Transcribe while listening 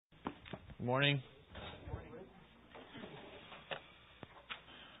Good morning.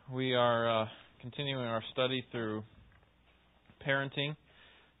 We are continuing our study through parenting,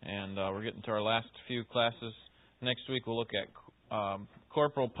 and we're getting to our last few classes. Next week we'll look at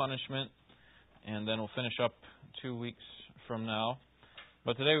corporal punishment, and then we'll finish up 2 weeks from now.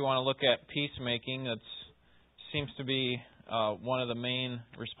 But today we want to look at peacemaking. That seems to be one of the main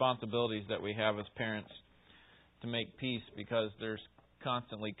responsibilities that we have as parents, to make peace, because there's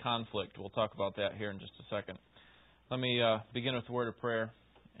constantly conflict. We'll talk about that here in just a second. Let me begin with a word of prayer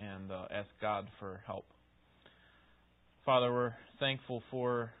and ask God for help. Father, we're thankful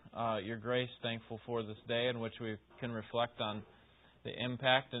for your grace, thankful for this day in which we can reflect on the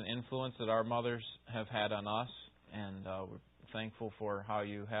impact and influence that our mothers have had on us, and we're thankful for how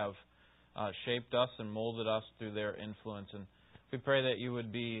you have shaped us and molded us through their influence. And we pray that you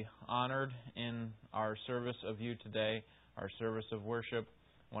would be honored in our service of you today, our service of worship.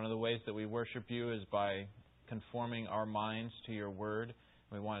 One of the ways that we worship you is by conforming our minds to your word.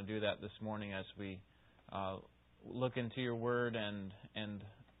 We want to do that this morning as we look into your word and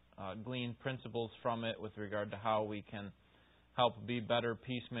glean principles from it with regard to how we can help be better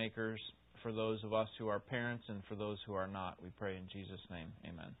peacemakers for those of us who are parents and for those who are not. We pray in Jesus' name.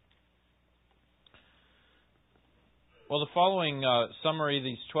 Amen. Well, the following summary,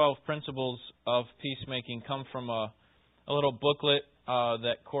 these 12 principles of peacemaking, come from a little booklet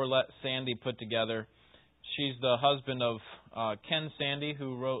that Corlett Sandy put together. She's the husband of Ken Sandy,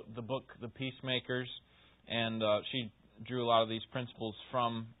 who wrote the book The Peacemakers, and she drew a lot of these principles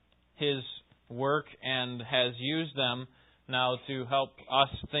from his work and has used them now to help us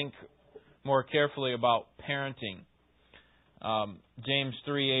think more carefully about parenting. James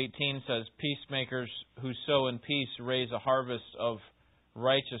 3:18 says, "Peacemakers who sow in peace raise a harvest of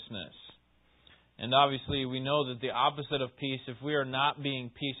righteousness." And obviously we know that the opposite of peace, if we are not being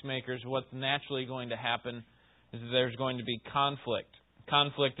peacemakers, what's naturally going to happen is that there's going to be conflict.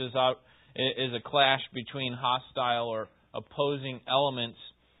 Conflict is a clash between hostile or opposing elements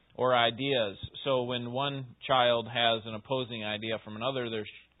or ideas. So when one child has an opposing idea from another,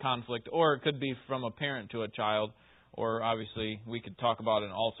 there's conflict, or it could be from a parent to a child, or obviously we could talk about in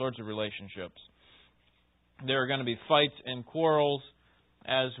all sorts of relationships. There are going to be fights and quarrels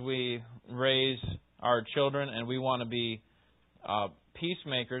as we raise our children, and we want to be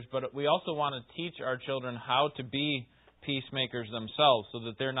peacemakers, but we also want to teach our children how to be peacemakers themselves, so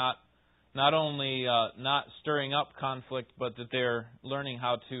that they're not only not stirring up conflict, but that they're learning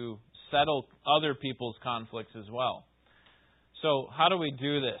how to settle other people's conflicts as well. So how do we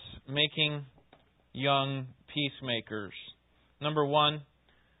do this? Making young peacemakers. Number one,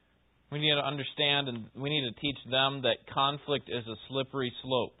 we need to understand and we need to teach them that conflict is a slippery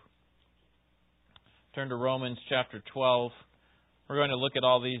slope. Turn to Romans chapter 12. We're going to look at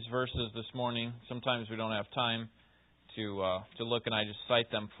all these verses this morning. Sometimes we don't have time to look, and I just cite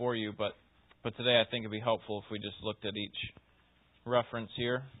them for you. But today I think it'd be helpful if we just looked at each reference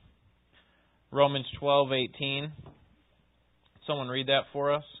here. Romans 12:18. Someone read that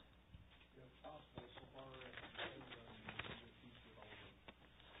for us.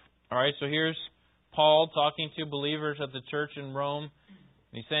 All right, so here's Paul talking to believers at the church in Rome.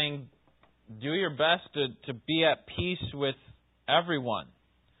 He's saying, do your best to be at peace with everyone.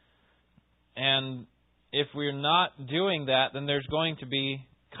 And if we're not doing that, then there's going to be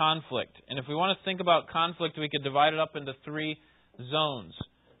conflict. And if we want to think about conflict, we could divide it up into 3 zones.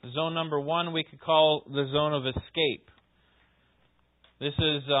 Zone number 1 we could call the zone of escape. This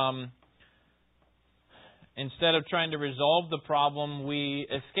is instead of trying to resolve the problem, we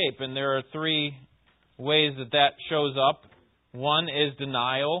escape. And there are 3 ways that shows up. One is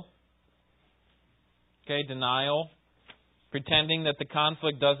denial. Okay, denial. Pretending that the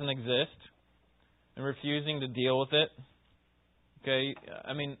conflict doesn't exist and refusing to deal with it. Okay,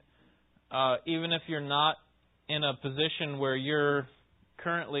 I mean, even if you're not in a position where you're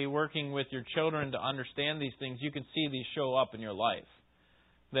currently working with your children to understand these things, you can see these show up in your life.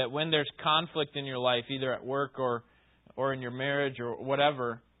 That when there's conflict in your life, either at work or in your marriage or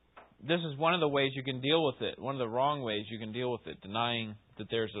whatever, this is one of the ways you can deal with it. One of the wrong ways you can deal with it, denying that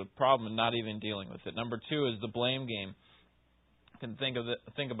there's a problem and not even dealing with it. Number 2 is the blame game. You can think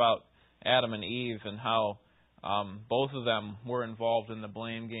about Adam and Eve and how both of them were involved in the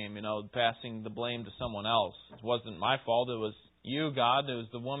blame game. You know, passing the blame to someone else. It wasn't my fault. It was you, God. It was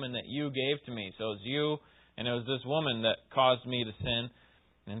the woman that you gave to me. So it was you, and it was this woman that caused me to sin.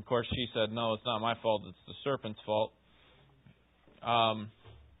 And of course she said, no, it's not my fault, it's the serpent's fault.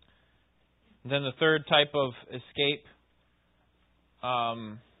 Then the third type of escape,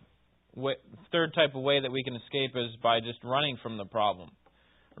 third type of way that we can escape is by just running from the problem.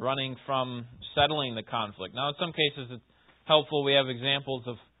 running from settling the conflict. Now, in some cases, it's helpful. We have examples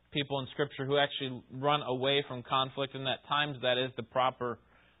of people in Scripture who actually run away from conflict, and at times that is the proper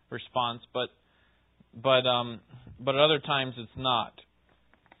response. But at other times it's not.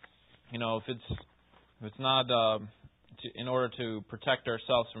 If it's not in order to protect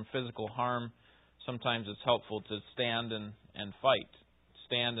ourselves from physical harm, sometimes it's helpful to stand and fight,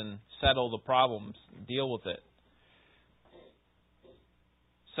 stand and settle the problems, deal with it.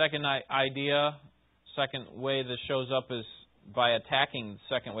 Second idea, second way this shows up is by attacking.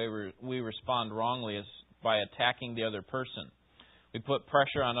 The second way we respond wrongly is by attacking the other person. We put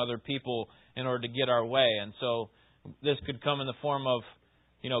pressure on other people in order to get our way. And so this could come in the form of,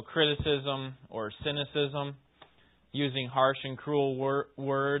 criticism or cynicism, using harsh and cruel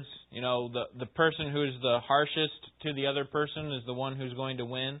words. The person who's the harshest to the other person is the one who's going to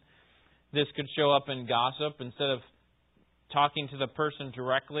win. This could show up in gossip. Instead of talking to the person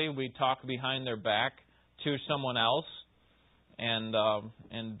directly, we talk behind their back to someone else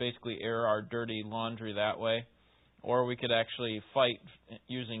and basically air our dirty laundry that way. Or we could actually fight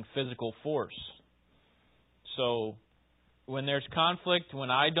using physical force. So when there's conflict, when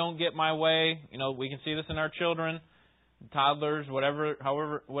I don't get my way, we can see this in our children, toddlers,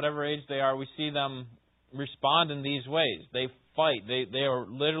 whatever age they are, we see them respond in these ways. They fight. They are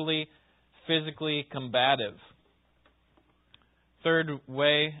literally physically combative. Third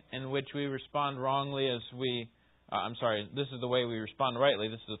way in which we respond wrongly is this is the way we respond rightly.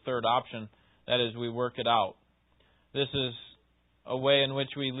 This is the third option. That is, we work it out. This is a way in which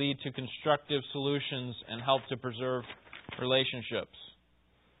we lead to constructive solutions and help to preserve relationships.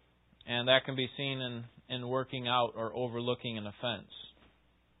 And that can be seen in working out or overlooking an offense.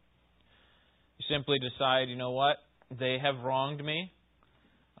 You simply decide, they have wronged me.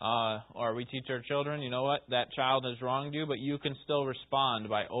 Or we teach our children, that child has wronged you, but you can still respond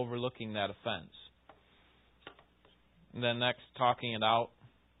by overlooking that offense. And then next, talking it out.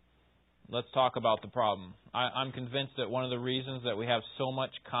 Let's talk about the problem. I'm convinced that one of the reasons that we have so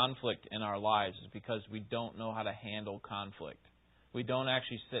much conflict in our lives is because we don't know how to handle conflict. We don't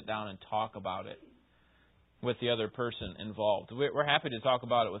actually sit down and talk about it with the other person involved. We're happy to talk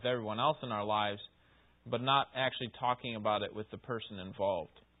about it with everyone else in our lives, but not actually talking about it with the person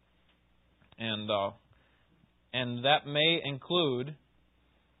involved. And that may include,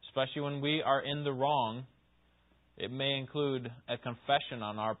 especially when we are in the wrong, it may include a confession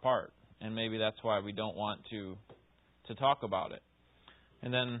on our part. And maybe that's why we don't want to talk about it.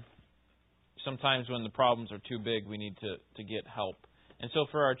 And then sometimes when the problems are too big, we need to get help. And so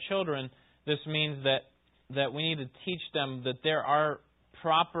for our children, this means that we need to teach them that there are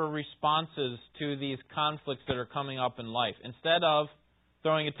proper responses to these conflicts that are coming up in life. Instead of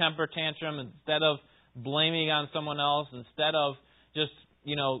throwing a temper tantrum, instead of blaming on someone else, instead of just,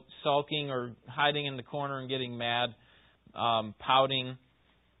 sulking or hiding in the corner and getting mad, pouting,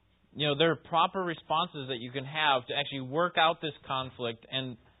 there are proper responses that you can have to actually work out this conflict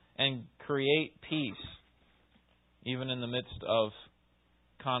and create peace, even in the midst of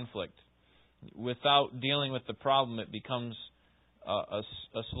conflict. Without dealing with the problem, it becomes a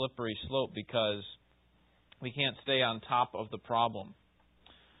slippery slope because we can't stay on top of the problem.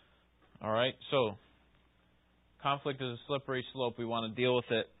 All right, so conflict is a slippery slope. We want to deal with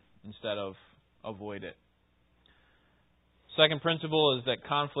it instead of avoid it. Second principle is that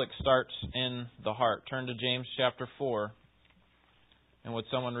conflict starts in the heart. Turn to James chapter 4, and would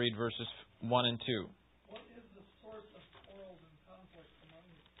someone read verses 1 and 2? What is the source of quarrels and conflicts among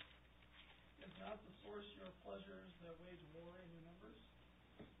you? Is not the source your pleasures that wage war in your members?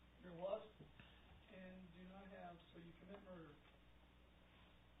 Your lust and do not have, so you commit murder.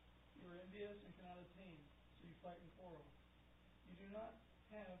 You are envious and cannot attain, so you fight and quarrel. You do not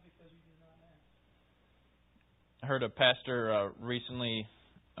have because you do not ask. I heard a pastor recently,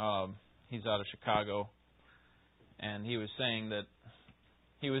 he's out of Chicago, and he was saying that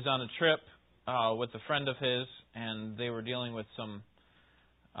he was on a trip with a friend of his, and they were dealing with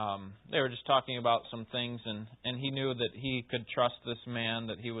they were just talking about some things, and he knew that he could trust this man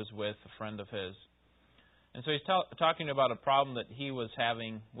that he was with, a friend of his. And so he's talking about a problem that he was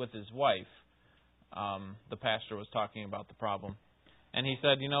having with his wife. The pastor was talking about the problem. And he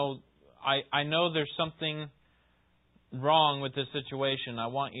said, I know there's something wrong with this situation. I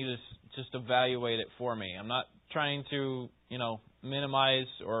want you to just evaluate it for me. I'm not trying to, minimize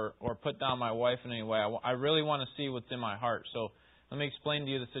or put down my wife in any way. I really want to see what's in my heart. So let me explain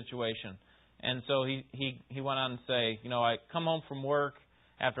to you the situation. And so he went on to say, I come home from work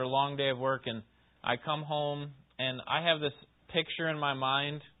after a long day of work, and I come home and I have this picture in my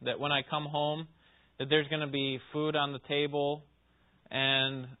mind that when I come home that there's going to be food on the table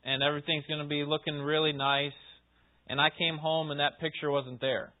and everything's going to be looking really nice. And I came home and that picture wasn't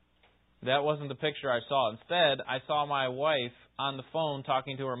there. That wasn't the picture I saw. Instead, I saw my wife on the phone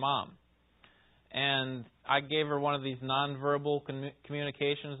talking to her mom. And I gave her one of these nonverbal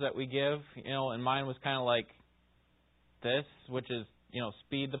communications that we give, and mine was kind of like this, which is,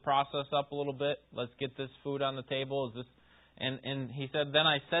 speed the process up a little bit. Let's get this food on the table. Is this? And he said, then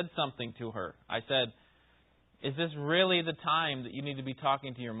I said something to her. I said, is this really the time that you need to be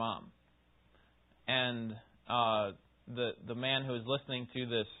talking to your mom? And the man who was listening to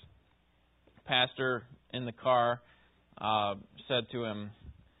this pastor in the car said to him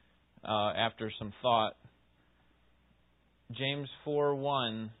after some thought, James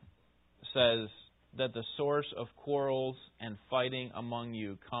 4:1 says that the source of quarrels and fighting among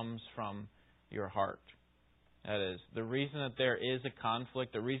you comes from your heart. That is, the reason that there is a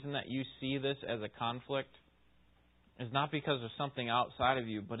conflict, the reason that you see this as a conflict is not because of something outside of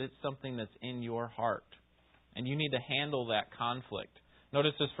you, but it's something that's in your heart. And you need to handle that conflict.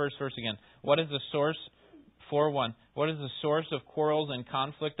 Notice this first verse again. What is the source? 4:1. What is the source of quarrels and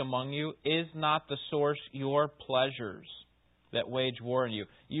conflict among you? Is not the source your pleasures that wage war in you?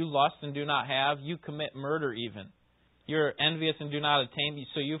 You lust and do not have. You commit murder even. You're envious and do not attain.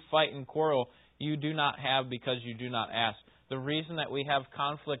 So you fight and quarrel. You do not have because you do not ask. The reason that we have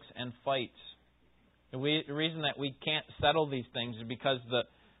conflicts and fights, the reason that we can't settle these things is because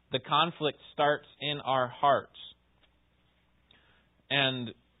the conflict starts in our hearts.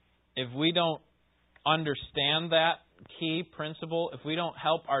 And if we don't understand that key principle, if we don't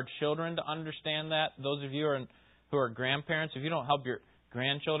help our children to understand that, those of you who are grandparents, if you don't help your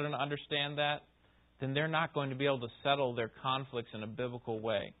grandchildren to understand that, then they're not going to be able to settle their conflicts in a biblical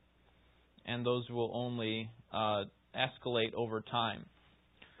way. And those will only escalate over time.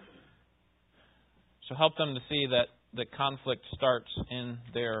 So help them to see that the conflict starts in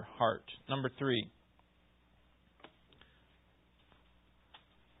their heart. Number 3.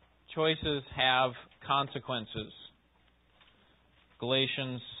 Choices have consequences.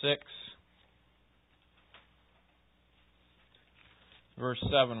 Galatians 6, verse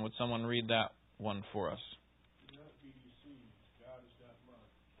 7. Would someone read that one for us? Do not be deceived. God is not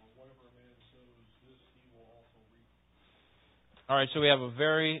mocked. For whatever a man sows, this he will also reap. All right, so we have a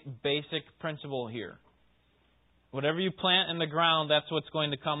very basic principle here. Whatever you plant in the ground, that's what's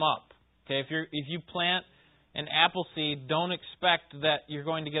going to come up. Okay, if you plant an apple seed, don't expect that you're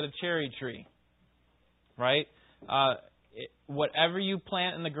going to get a cherry tree. Right? Whatever you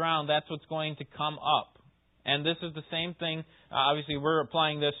plant in the ground, that's what's going to come up. And this is the same thing. Obviously, we're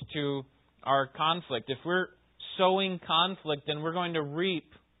applying this to our conflict. If we're sowing conflict, then we're going to reap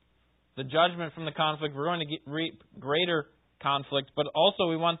the judgment from the conflict. We're going to reap greater conflict. But also,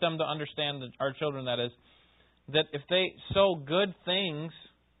 we want them to understand, our children that is, that if they sow good things,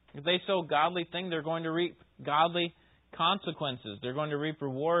 if they sow godly things, they're going to reap godly consequences. They're going to reap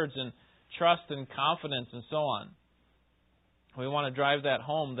rewards and trust and confidence and so on. We want to drive that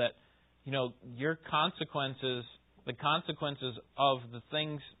home that, your consequences, the consequences of the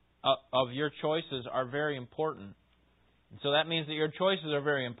things of your choices are very important. And so that means that your choices are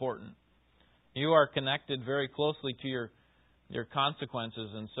very important. You are connected very closely to your consequences,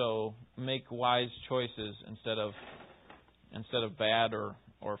 and so make wise choices instead of bad or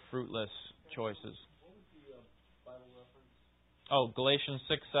fruitless choices. What was the Bible reference? Oh, Galatians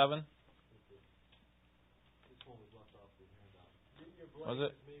 6:7. This one was left off the handout. Your Was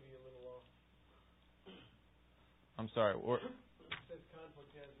blank it? is maybe a little off. I'm sorry. It says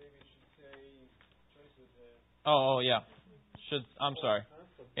conflict has, maybe it should say choices have. Oh, yeah. I'm sorry.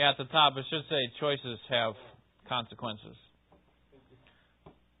 Yeah, at the top it should say choices have consequences.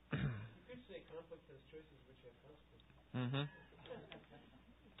 You could say conflict has choices which have consequences.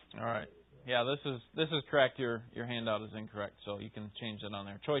 All right. Yeah, this is correct. Your handout is incorrect, so you can change that on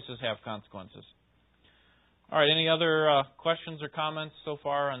there. Choices have consequences. All right. Any other questions or comments so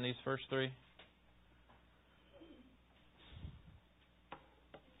far on these first 3?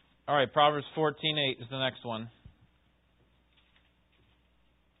 All right. Proverbs 14:8 is the next one.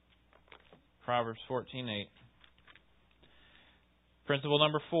 Proverbs 14:8. Principle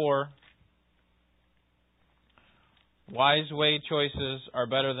number 4. Wise way choices are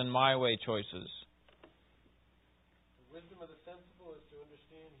better than my way choices. The wisdom of the sensible is to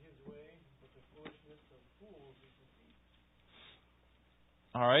understand his way, but the foolishness of fools is deceit.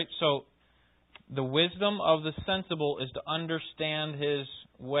 All right, so the wisdom of the sensible is to understand his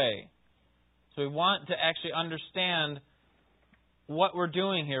way. So we want to actually understand what we're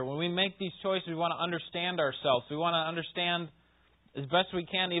doing here. When we make these choices, we want to understand ourselves. We want to understand as best we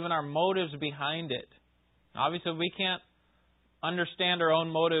can even our motives behind it. Obviously, we can't understand our own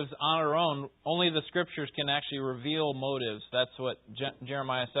motives on our own. Only the Scriptures can actually reveal motives. That's what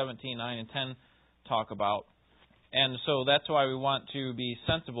Jeremiah 17:9 and 10 talk about. And so that's why we want to be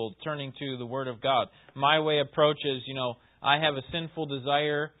sensible, turning to the Word of God. My way approach is, I have a sinful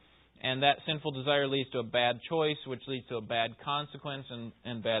desire, and that sinful desire leads to a bad choice, which leads to a bad consequence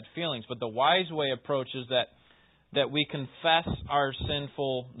and bad feelings. But the wise way approach is that we confess our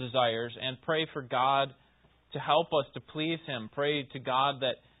sinful desires and pray for God to help us to please Him. Pray to God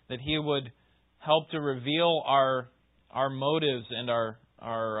that He would help to reveal our motives and our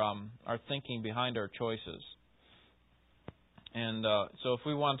thinking behind our choices. And so if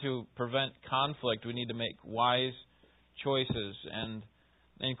we want to prevent conflict, we need to make wise choices. And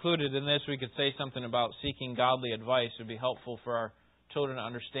included in this, we could say something about seeking godly advice. It would be helpful for our children to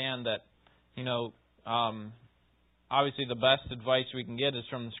understand that, obviously the best advice we can get is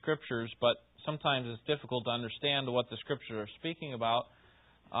from the Scriptures, but sometimes it's difficult to understand what the Scriptures are speaking about.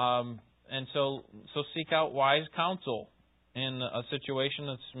 And so seek out wise counsel in a situation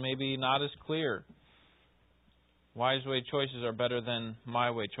that's maybe not as clear. Wise way choices are better than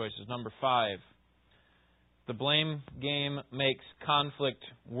my way choices. Number 5, the blame game makes conflict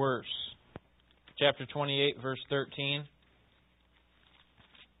worse. Chapter 28, verse 13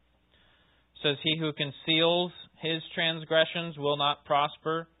 says, "He who conceals his transgressions will not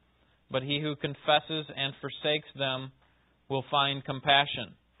prosper, but he who confesses and forsakes them will find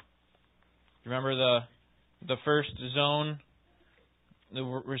compassion." Remember the first zone, the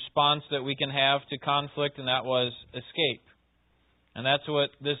response that we can have to conflict, and that was escape. And that's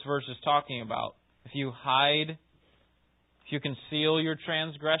what this verse is talking about. If you hide, if you conceal your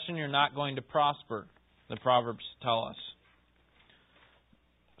transgression, you're not going to prosper, the Proverbs tell us.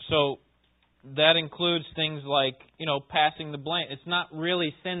 So that includes things like, passing the blame. It's not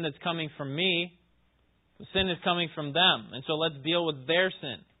really sin that's coming from me. The sin is coming from them. And so let's deal with their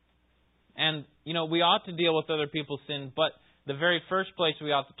sin. And, we ought to deal with other people's sin, but the very first place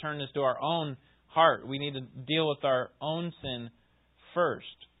we ought to turn is to our own heart. We need to deal with our own sin first.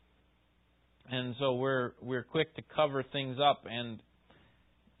 And so we're quick to cover things up. And,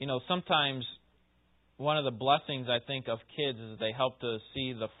 sometimes one of the blessings, I think, of kids is they help to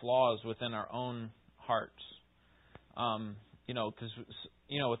see the flaws within our own hearts. Because,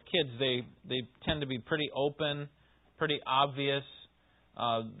 with kids, they tend to be pretty open, pretty obvious,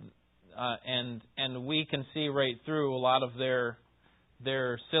 and we can see right through a lot of their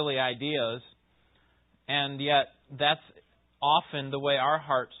silly ideas. And yet, that's often the way our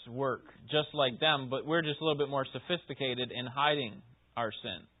hearts work, just like them, but we're just a little bit more sophisticated in hiding our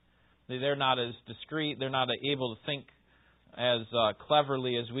sin. They're not as discreet, they're not able to think as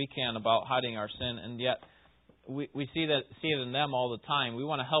cleverly as we can about hiding our sin, and yet we see it in them all the time. We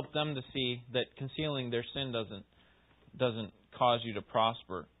want to help them to see that concealing their sin doesn't cause you to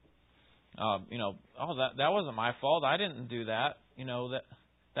prosper. That wasn't my fault. I didn't do that.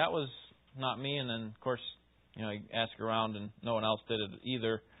 That was not me. And then, of course, you ask around and no one else did it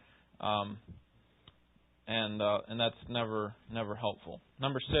either. And that's never helpful.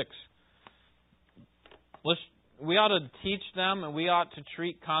 Number 6, we ought to teach them, and we ought to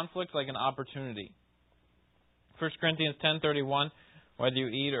treat conflict like an opportunity. 1 Corinthians 10:31, "Whether you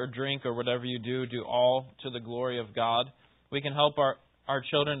eat or drink or whatever you do, do all to the glory of God." We can help our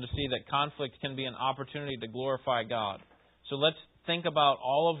children to see that conflict can be an opportunity to glorify God. So let's think about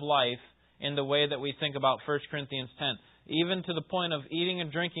all of life in the way that we think about 1 Corinthians 10. Even to the point of eating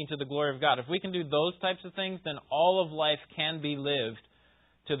and drinking to the glory of God. If we can do those types of things, then all of life can be lived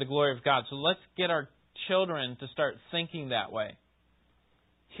to the glory of God. So let's get our children to start thinking that way.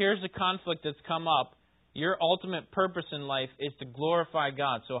 Here's a conflict that's come up. Your ultimate purpose in life is to glorify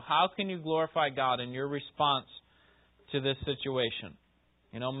God. So how can you glorify God in your response to this situation?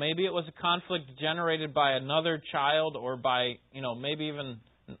 Maybe it was a conflict generated by another child or by, maybe even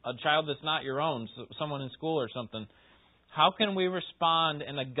a child that's not your own, someone in school or something. How can we respond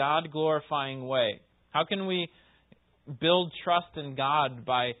in a God-glorifying way? How can we build trust in God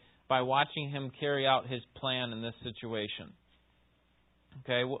by watching Him carry out His plan in this situation?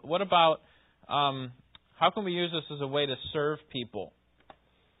 Okay, what about, how can we use this as a way to serve people?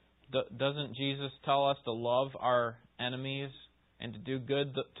 Doesn't Jesus tell us to love our enemies and to do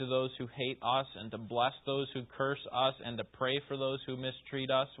good to those who hate us and to bless those who curse us and to pray for those who mistreat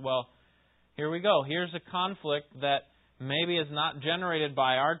us? Well, here we go. Here's a conflict that maybe is not generated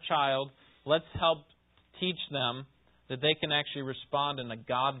by our child. Let's help teach them that they can actually respond in a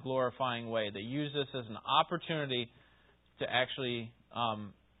God-glorifying way. They use this as an opportunity to actually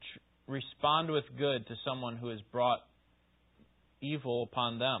respond with good to someone who has brought evil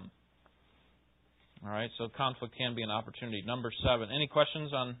upon them. All right, so conflict can be an opportunity. Number 7. Any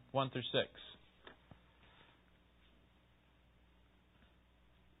questions on 1 through 6?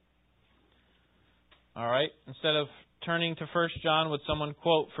 All right, instead of turning to 1 John, would someone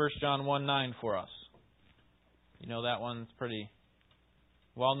quote 1 John 1:9 for us? You know that one's pretty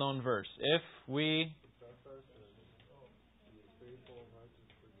well-known verse. If we...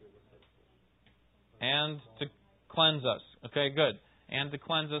 And to cleanse us. Okay, good. And to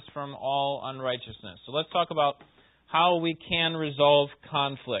cleanse us from all unrighteousness. So let's talk about how we can resolve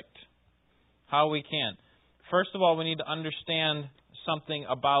conflict. How we can. First of all, we need to understand something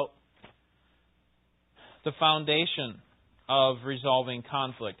about the foundation of resolving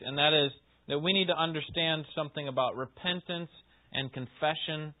conflict. And that is that we need to understand something about repentance and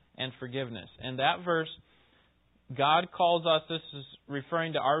confession and forgiveness. And that verse, God calls us, this is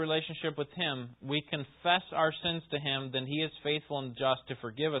referring to our relationship with Him. We confess our sins to Him, then He is faithful and just to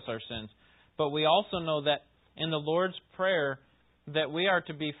forgive us our sins. But we also know that in the Lord's Prayer, that we are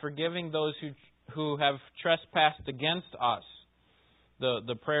to be forgiving those who have trespassed against us.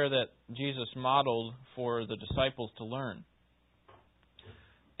 The prayer that Jesus modeled for the disciples to learn.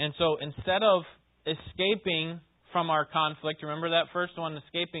 And so instead of escaping from our conflict, remember that first one,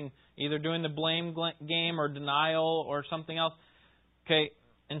 escaping, either doing the blame game or denial or something else. Okay,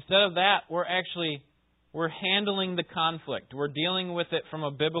 instead of that, we're handling the conflict. We're dealing with it from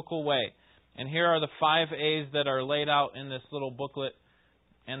a biblical way. And here are the 5 A's that are laid out in this little booklet.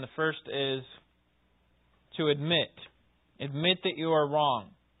 And the first is to admit. Admit that you are wrong.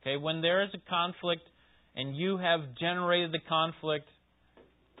 Okay, when there is a conflict and you have generated the conflict,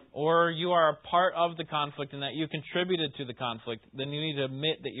 or you are a part of the conflict and that you contributed to the conflict, then you need to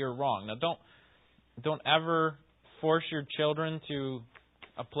admit that you're wrong. Now, don't ever force your children to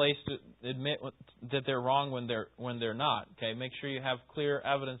a place to admit that they're wrong when they're not. Okay, make sure you have clear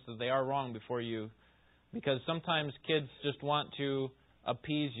evidence that they are wrong before you, because sometimes kids just want to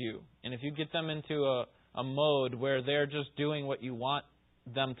appease you, and if you get them into a mode where they're just doing what you want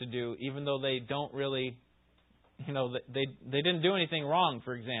them to do, even though they don't really, they didn't do anything wrong,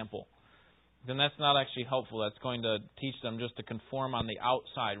 for example, then that's not actually helpful. That's going to teach them just to conform on the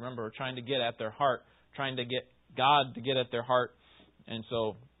outside. Remember, we're trying to get at their heart, trying to get God to get at their heart, and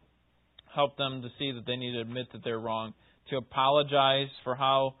so help them to see that they need to admit that they're wrong, to apologize for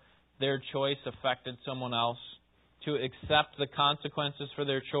how their choice affected someone else, to accept the consequences for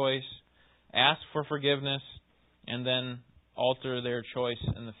their choice, ask for forgiveness, and then alter their choice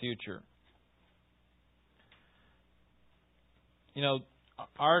in the future.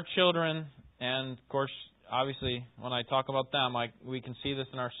 Our children, and of course, obviously, when I talk about them, we can see this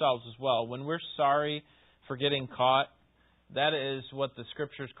in ourselves as well. When we're sorry for getting caught, that is what the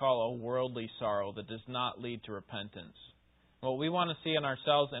Scriptures call a worldly sorrow that does not lead to repentance. What we want to see in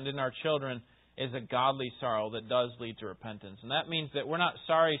ourselves and in our children is a godly sorrow that does lead to repentance. And that means that we're not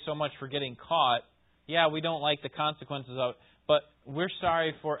sorry so much for getting caught. Yeah, we don't like the consequences of it, but we're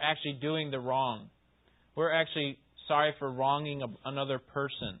sorry for actually doing the wrong. We're actually sorry for wronging another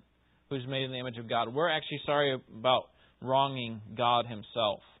person who's made in the image of God. We're actually sorry about wronging God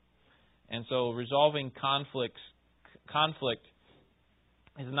Himself. And so resolving conflict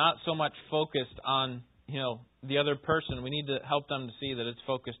is not so much focused on, the other person. We need to help them to see that it's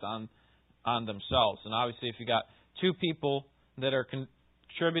focused on themselves. And obviously, if you got 2 people that are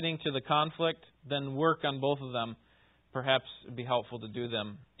contributing to the conflict, then work on both of them. Perhaps it'd be helpful to do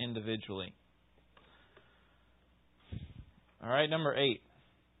them individually. All right, number 8.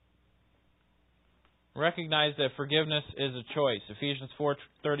 Recognize that forgiveness is a choice. Ephesians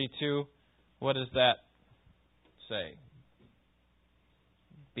 4:32. What does that say?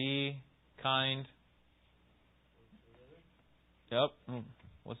 Be kind. Yep.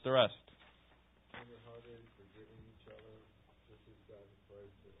 What's the rest? Tenderhearted, forgiving each other, just as God in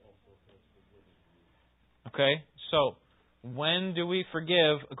Christ also has forgiven you. Okay, so when do we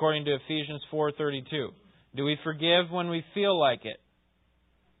forgive according to Ephesians 4:32? Do we forgive when we feel like it?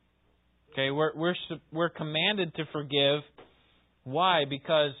 Okay, we're commanded to forgive. Why?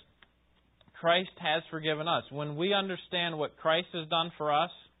 Because Christ has forgiven us. When we understand what Christ has done for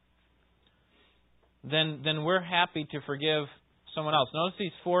us, then we're happy to forgive someone else. Notice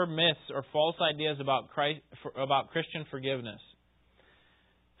these 4 myths or false ideas about Christian forgiveness.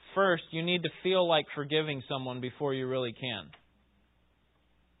 First, you need to feel like forgiving someone before you really can.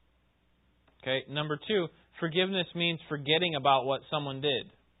 Okay. Number 2, forgiveness means forgetting about what someone did.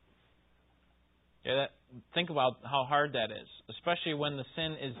 Think about how hard that is, especially when the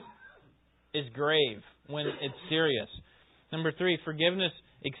sin is grave, when it's serious. Number 3, forgiveness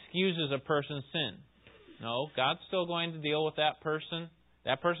excuses a person's sin. No, God's still going to deal with that person.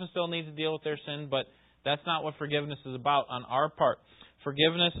 That person still needs to deal with their sin, but that's not what forgiveness is about on our part.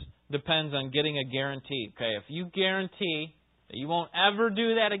 Forgiveness depends on getting a guarantee. Okay, if you guarantee that you won't ever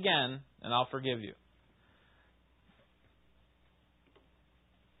do that again, then I'll forgive you.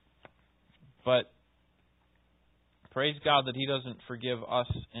 But praise God that He doesn't forgive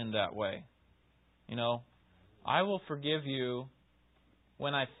us in that way. I will forgive you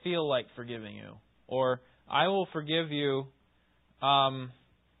when I feel like forgiving you. Or I will forgive you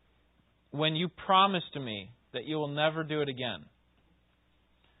when you promise to me that you will never do it again.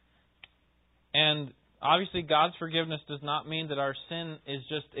 And obviously God's forgiveness does not mean that our sin is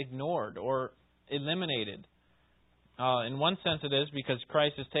just ignored or eliminated. In one sense it is, because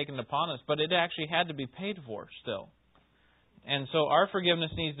Christ has taken it upon us, but it actually had to be paid for still. And so our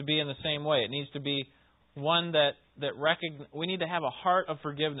forgiveness needs to be in the same way. It needs to be one that we need to have a heart of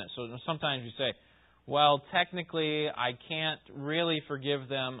forgiveness. So sometimes you say, well, technically I can't really forgive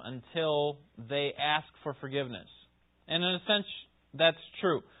them until they ask for forgiveness. And in a sense, that's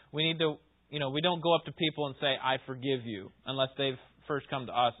true. We need to, we don't go up to people and say, I forgive you, unless they've first come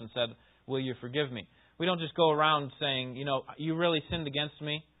to us and said, will you forgive me? We don't just go around saying, you really sinned against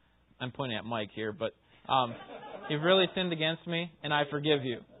me. I'm pointing at Mike here, but you've really sinned against me, and I forgive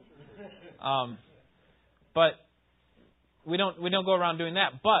you. But we don't go around doing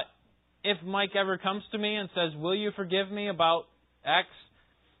that. But if Mike ever comes to me and says, will you forgive me about X?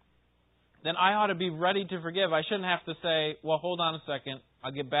 Then I ought to be ready to forgive. I shouldn't have to say, well, hold on a second.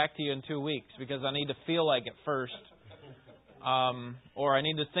 I'll get back to you in 2 weeks because I need to feel like it first. Or I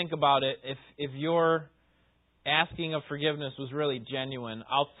need to think about it. If your asking of forgiveness was really genuine,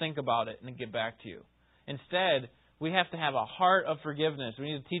 I'll think about it and get back to you. Instead, we have to have a heart of forgiveness.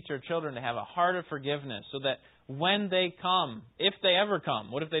 We need to teach our children to have a heart of forgiveness so that when they come, if they ever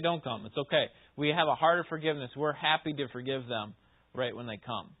come, what if they don't come? It's okay. We have a heart of forgiveness. We're happy to forgive them right when they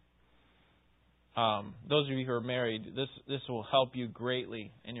come. Those of you who are married, this will help you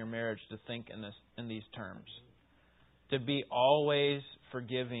greatly in your marriage to think in these terms. To be always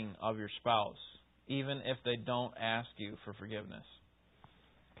forgiving of your spouse, even if they don't ask you for forgiveness.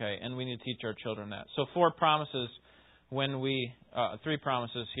 Okay, and we need to teach our children that. So 4 promises 3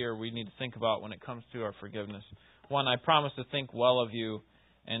 promises here we need to think about when it comes to our forgiveness. 1, I promise to think well of you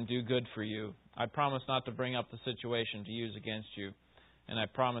and do good for you. I promise not to bring up the situation to use against you. And I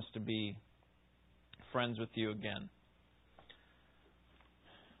promise to be friends with you again.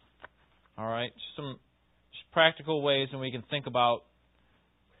 All right, some practical ways and we can think about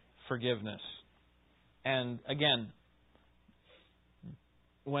forgiveness. And again,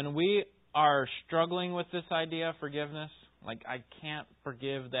 when we are struggling with this idea of forgiveness, like I can't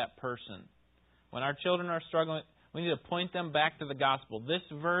forgive that person. When our children are struggling, we need to point them back to the gospel. This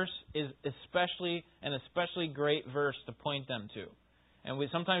verse is especially great verse to point them to. And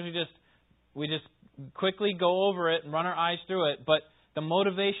sometimes we just quickly go over it and run our eyes through it, but the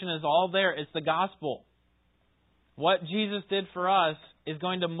motivation is all there. It's the gospel. What Jesus did for us is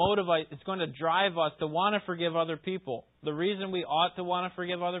going to motivate, it's going to drive us to want to forgive other people. The reason we ought to want to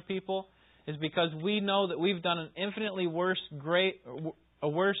forgive other people is because we know that we've done an infinitely worse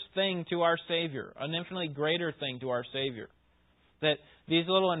thing to our Savior, an infinitely greater thing to our Savior. That these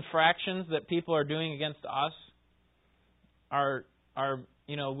little infractions that people are doing against us are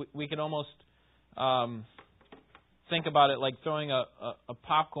we could almost think about it like throwing a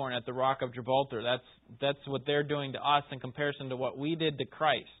popcorn at the Rock of Gibraltar. That's what they're doing to us in comparison to what we did to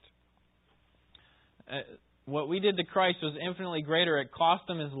Christ. What we did to Christ was infinitely greater. It cost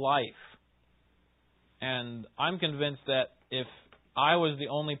Him His life. And I'm convinced that if I was the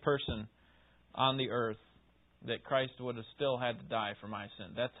only person on the earth, that Christ would have still had to die for my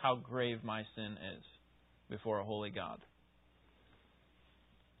sin. That's how grave my sin is before a holy God.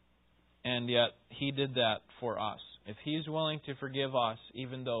 And yet, He did that for us. If He's willing to forgive us,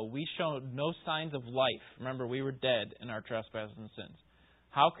 even though we showed no signs of life, remember, we were dead in our trespasses and sins,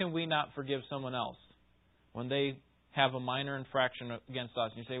 how can we not forgive someone else when they have a minor infraction against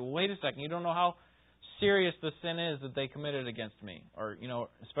us? And you say, well, wait a second, you don't know how serious the sin is that they committed against me. Or,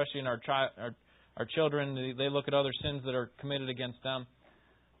 especially in our children, they look at other sins that are committed against them.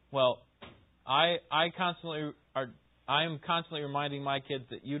 Well, I am constantly reminding my kids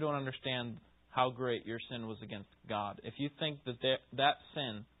that you don't understand how great your sin was against God. If you think that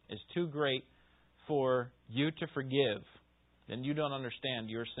sin is too great for you to forgive, then you don't understand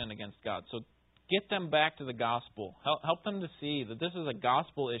your sin against God. So get them back to the gospel. Help them to see that this is a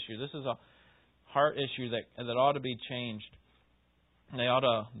gospel issue. This is a heart issue that ought to be changed. They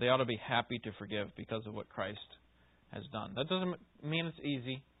ought to be happy to forgive because of what Christ has done. That doesn't mean it's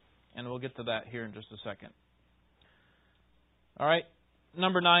easy, and we'll get to that here in just a second. All right.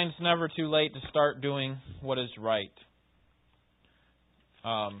 number 9, it's never too late to start doing what is right.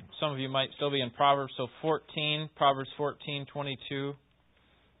 Some of you might still be in Proverbs. So Proverbs 14:22.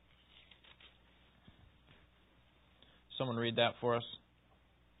 Someone read that for us.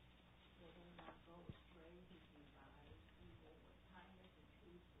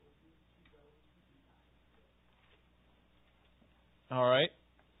 All right.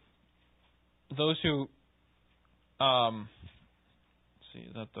 Those who, let's see,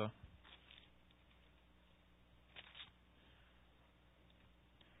 is that the...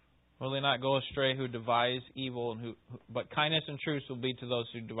 Will they not go astray who devise evil, and but kindness and truth will be to those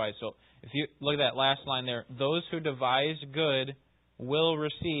who devise. So if you look at that last line there, those who devise good will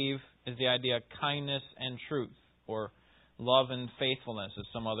receive, is the idea, kindness and truth, or love and faithfulness, as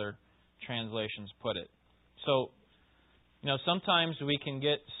some other translations put it. So, sometimes we can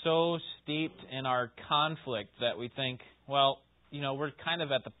get so steeped in our conflict that we think, well, we're kind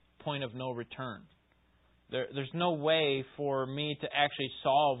of at the point of no return. There's no way for me to actually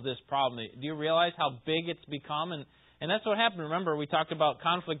solve this problem. Do you realize how big it's become? And that's what happened. Remember, we talked about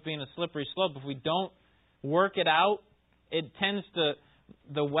conflict being a slippery slope. If we don't work it out, it tends to,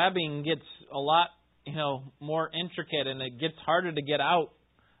 the webbing gets a lot, more intricate, and it gets harder to get out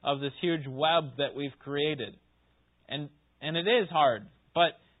of this huge web that we've created. And it is hard,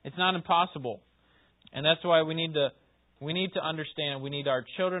 but it's not impossible. And that's why we need to understand, we need our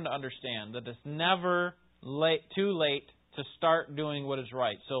children to understand that it's never too late to start doing what is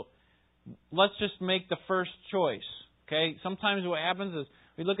right. So let's just make the first choice. Okay? Sometimes what happens is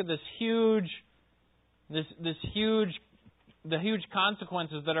we look at the huge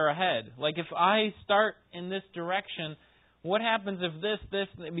consequences that are ahead. Like if I start in this direction, what happens if this,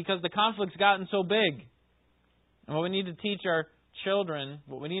 because the conflict's gotten so big? And what we need to teach our children,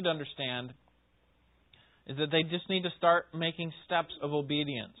 what we need to understand, is that they just need to start making steps of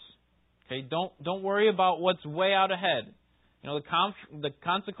obedience. Okay, don't worry about what's way out ahead. The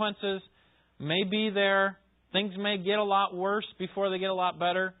consequences may be there. Things may get a lot worse before they get a lot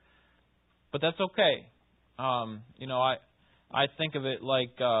better, but that's okay. I think of it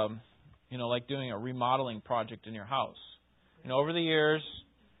like like doing a remodeling project in your house. Over the years,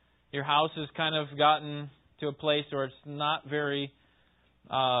 your house has kind of gotten to a place where it's not very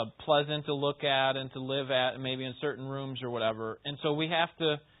pleasant to look at and to live at, maybe in certain rooms or whatever. And so we have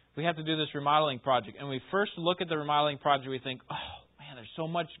to do this remodeling project. And we first look at the remodeling project, we think, oh man, there's so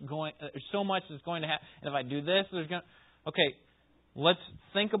much that's going to happen. And if I do this, okay, let's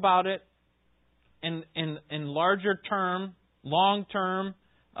think about it in larger term, long term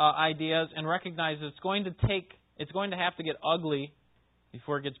ideas, and recognize that it's going to have to get ugly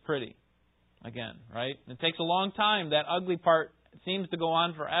before it gets pretty again, right? It takes a long time. That ugly part seems to go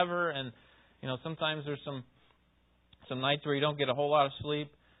on forever, and sometimes there's some nights where you don't get a whole lot of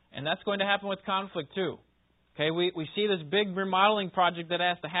sleep. And that's going to happen with conflict too. Okay, we see this big remodeling project that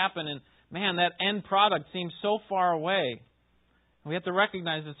has to happen, and man, that end product seems so far away. We have to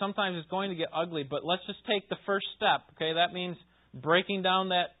recognize that sometimes it's going to get ugly, but let's just take the first step. Okay, that means breaking down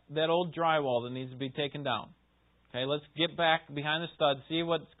that old drywall that needs to be taken down. Okay, let's get back behind the studs, see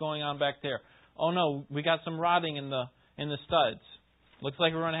what's going on back there. Oh no, we got some rotting in the studs. Looks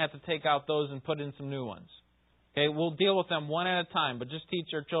like we're going to have to take out those and put in some new ones. Okay, we'll deal with them one at a time, but just teach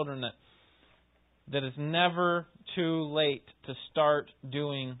our children that it's never too late to start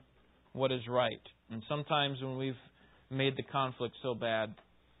doing what is right. And sometimes when we've made the conflict so bad,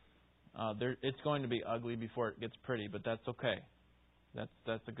 it's going to be ugly before it gets pretty, but that's okay.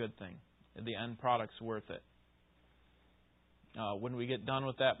 That's a good thing. The end product's worth it. When we get done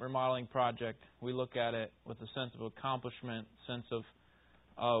with that remodeling project, we look at it with a sense of accomplishment, sense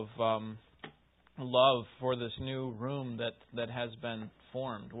of love for this new room that has been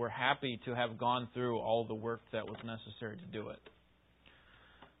formed. We're happy to have gone through all the work that was necessary to do it.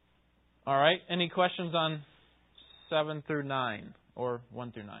 All right. Any questions on 7 through 9 or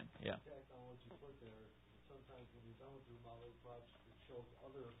 1 through 9? Yeah. Technology put there. Sometimes when you're done with the remodeling project, it shows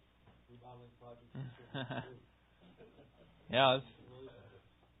other remodeling projects that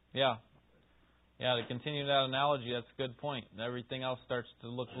Yeah. Yeah, to continue that analogy, that's a good point. Everything else starts to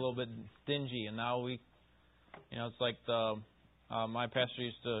look a little bit dingy, and now it's like my pastor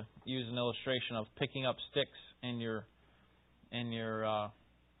used to use an illustration of picking up sticks in your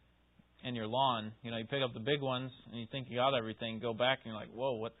lawn. You pick up the big ones, and you think you got everything. Go back, and you're like,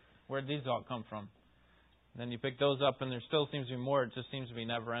 whoa, where did these all come from? Then you pick those up, and there still seems to be more. It just seems to be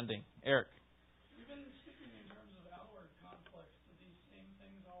never ending. Eric.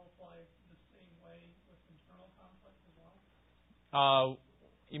 Well?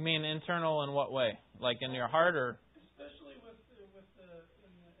 You mean internal in what way? Like in your heart, or? Especially with the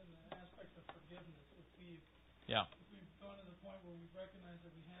Yeah. If we've gone to the point where we recognize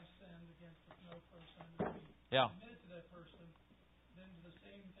that we have sinned against another person, and we Yeah. admit to that person, then do the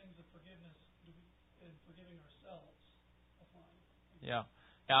same things of forgiveness and forgiving ourselves apply. Yeah.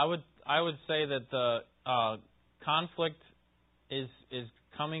 Yeah, I would say that the conflict is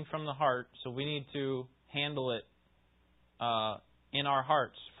coming from the heart, so we need to handle it in our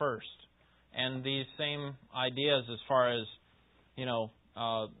hearts first. And these same ideas as far as,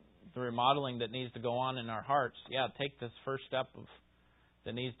 the remodeling that needs to go on in our hearts, take this first step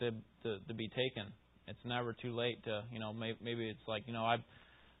that needs to be taken. It's never too late to, maybe it's like,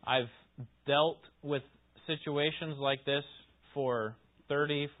 I've dealt with situations like this for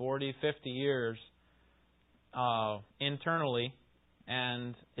 30, 40, 50 years internally,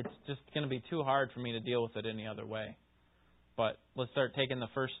 and it's just going to be too hard for me to deal with it any other way. But let's start taking the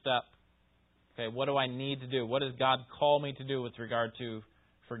first step. Okay, what do I need to do? What does God call me to do with regard to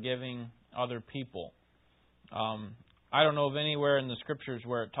forgiving other people? I don't know of anywhere in the Scriptures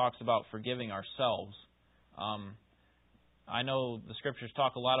where it talks about forgiving ourselves. I know the Scriptures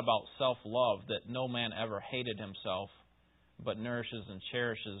talk a lot about self-love, that no man ever hated himself, but nourishes and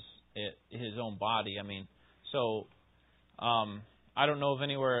cherishes his own body. I don't know of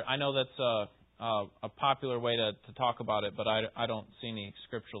anywhere. I know that's a popular way to talk about it, but I don't see any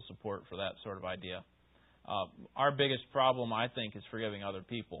scriptural support for that sort of idea. Our biggest problem, I think, is forgiving other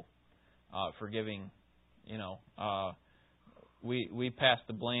people. Forgiving, we pass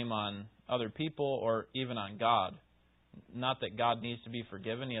the blame on other people or even on God. Not that God needs to be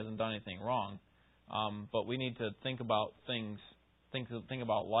forgiven; He hasn't done anything wrong. But we need to think about things, think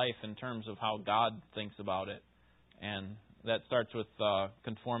about life in terms of how God thinks about it, and that starts with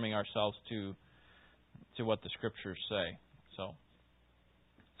conforming ourselves to what the Scriptures say. So,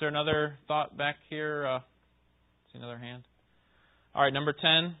 is there another thought back here? See another hand? All right, number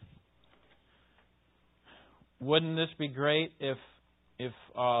 10. Wouldn't this be great if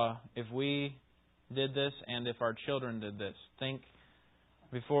we did this and if our children did this? Think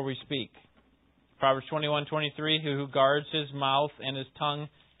before we speak. Proverbs 21:23, who guards his mouth and his tongue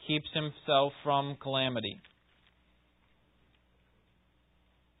keeps himself from calamity.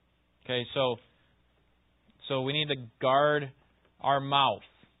 Okay, so we need to guard our mouth.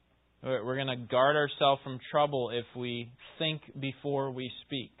 We're going to guard ourselves from trouble if we think before we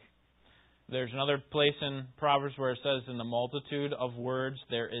speak. There's another place in Proverbs where it says, in the multitude of words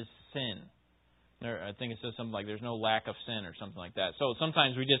there is sin. I think it says something like, there's no lack of sin or something like that. So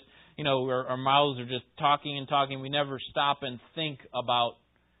sometimes we just, our mouths are just talking and talking. We never stop and think about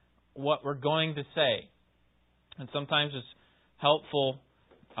what we're going to say. And sometimes it's helpful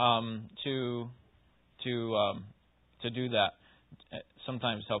to do that.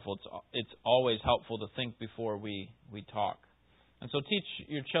 Sometimes it's helpful. It's always helpful to think before we talk. And so teach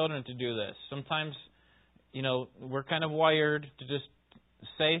your children to do this. Sometimes, we're kind of wired to just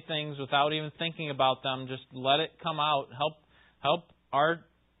say things without even thinking about them. Just let it come out.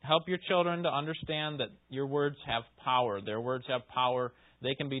 Help your children to understand that your words have power. Their words have power.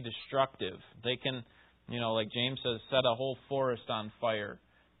 They can be destructive. They can, like James says, set a whole forest on fire.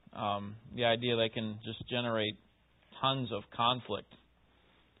 The idea they can just generate tons of conflict.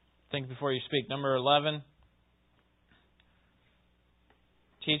 Think before you speak. Number 11,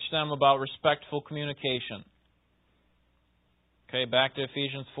 teach them about respectful communication. Okay, back to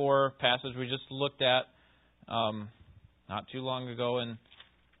Ephesians 4, passage we just looked at not too long ago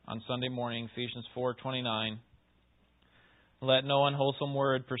on Sunday morning, Ephesians 4:29. Let no unwholesome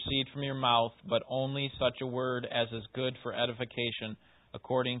word proceed from your mouth, but only such a word as is good for edification,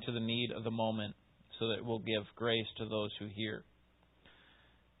 according to the need of the moment, so that it will give grace to those who hear.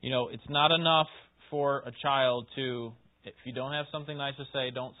 It's not enough for a child to, if you don't have something nice to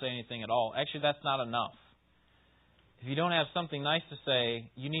say, don't say anything at all. Actually, that's not enough. If you don't have something nice to say,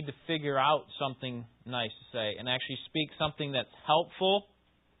 you need to figure out something nice to say and actually speak something that's helpful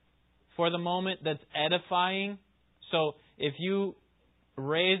for the moment, that's edifying. So if you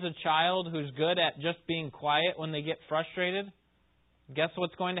raise a child who's good at just being quiet when they get frustrated, guess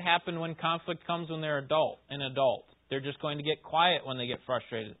what's going to happen when conflict comes when they're an adult? They're just going to get quiet when they get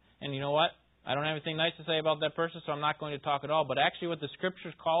frustrated. And you know what? I don't have anything nice to say about that person, so I'm not going to talk at all. But actually what the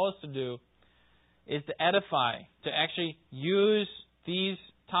Scriptures call us to do is to edify, to actually use these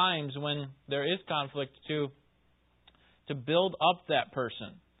times when there is conflict to build up that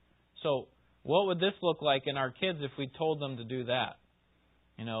person. So what would this look like in our kids if we told them to do that?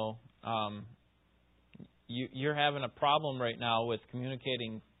 You're having a problem right now with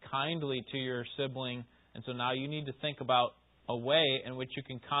communicating kindly to your sibling, and so now you need to think about a way in which you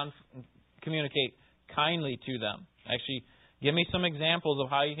can communicate kindly to them. Actually, give me some examples of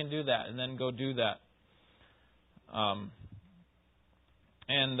how you can do that, and then go do that.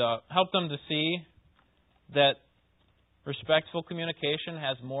 help them to see that respectful communication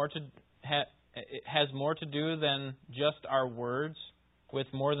has more to do than just our words. With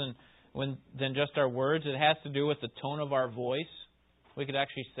more than just our words, it has to do with the tone of our voice. We could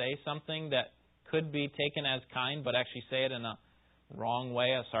actually say something that could be taken as kind, but actually say it in a wrong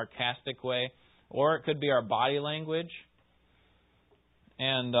way, a sarcastic way, or it could be our body language.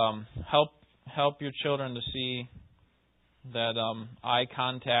 And help your children to see that eye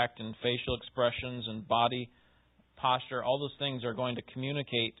contact and facial expressions and body posture, all those things are going to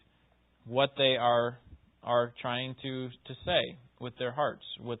communicate what they are trying to say with their hearts,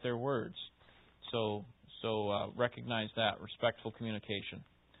 with their words. So recognize that, respectful communication.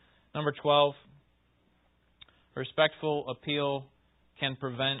 Number 12, respectful appeal can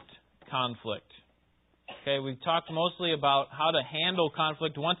prevent conflict. Okay, we've talked mostly about how to handle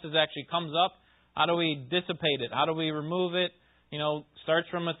conflict once it actually comes up. How do we dissipate it? How do we remove it? Starts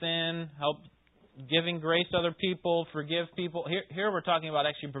from within, help giving grace to other people, forgive people. Here we're talking about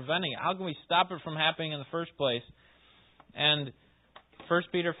actually preventing it. How can we stop it from happening in the first place? And 1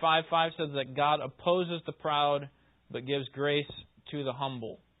 Peter 5:5 says that God opposes the proud but gives grace to the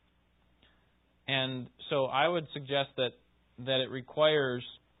humble. And so I would suggest that it requires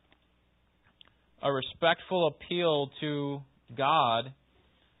a respectful appeal to God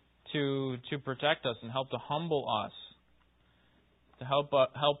to protect us and help to humble us, to help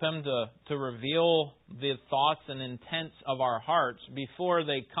Him to reveal the thoughts and intents of our hearts before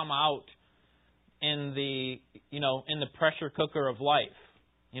they come out in the pressure cooker of life.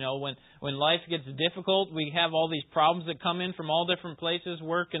 When life gets difficult, we have all these problems that come in from all different places,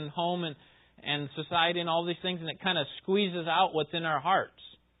 work and home and society and all these things, and it kind of squeezes out what's in our hearts.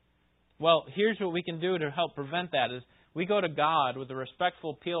 Well, here's what we can do to help prevent that is we go to God with a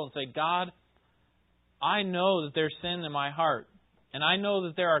respectful appeal and say, God, I know that there's sin in my heart. And I know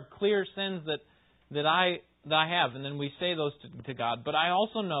that there are clear sins that I have. And then we say those to God. But I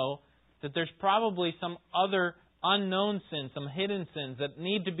also know that there's probably some other unknown sins, some hidden sins that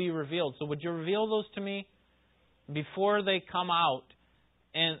need to be revealed. So would you reveal those to me before they come out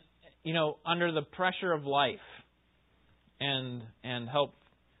and, under the pressure of life? And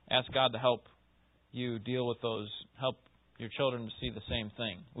ask God to help you deal with those, help your children to see the same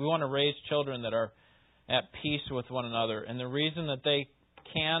thing. We want to raise children that are at peace with one another. And the reason that they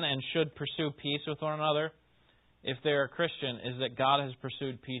can and should pursue peace with one another, if they're a Christian, is that God has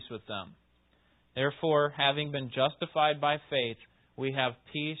pursued peace with them. Therefore, having been justified by faith, we have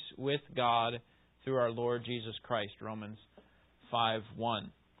peace with God through our Lord Jesus Christ, Romans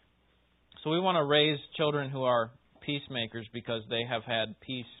 5:1. So we want to raise children who are peacemakers because they have had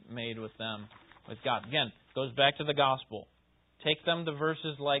peace made with them, with God. Again, it goes back to the gospel. Take them to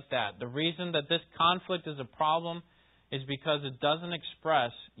verses like that. The reason that this conflict is a problem is because it doesn't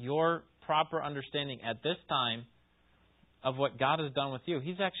express your proper understanding at this time of what God has done with you.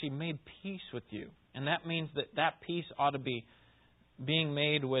 He's actually made peace with you. And that means that peace ought to be being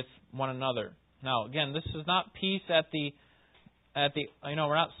made with one another. Now, again, this is not peace at the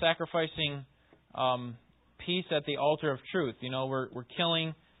we're not sacrificing peace at the altar of truth. We're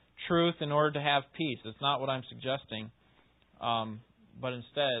killing truth in order to have peace. That's not what I'm suggesting. But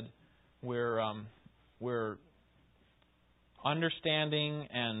instead, we're understanding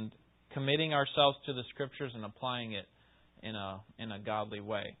and committing ourselves to the Scriptures and applying it in a godly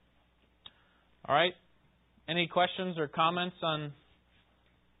way. All right. Any questions or comments on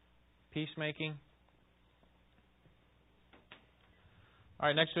peacemaking? All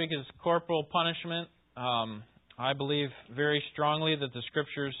right. Next week is corporal punishment. I believe very strongly that the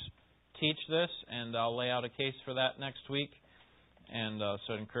Scriptures teach this, and I'll lay out a case for that next week. And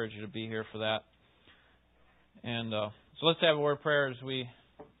so I'd encourage you to be here for that. And so let's have a word of prayer as we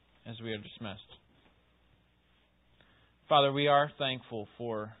are dismissed. Father, we are thankful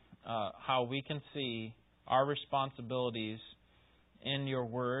for how we can see our responsibilities in your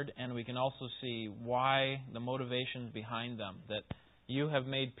Word, and we can also see why the motivations behind them. That you have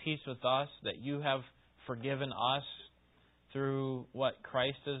made peace with us, that you have forgiven us through what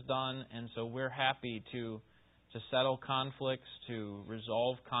Christ has done, and so we're happy to settle conflicts, to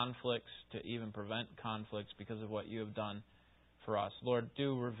resolve conflicts, to even prevent conflicts because of what you have done for us. Lord,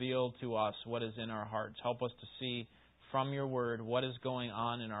 do reveal to us what is in our hearts. Help us to see from your Word what is going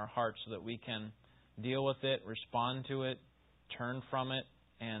on in our hearts so that we can deal with it, respond to it, turn from it,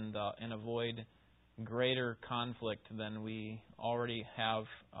 and avoid greater conflict than we already have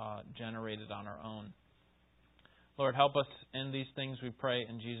generated on our own. Lord, help us in these things, we pray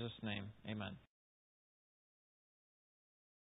in Jesus' name. Amen.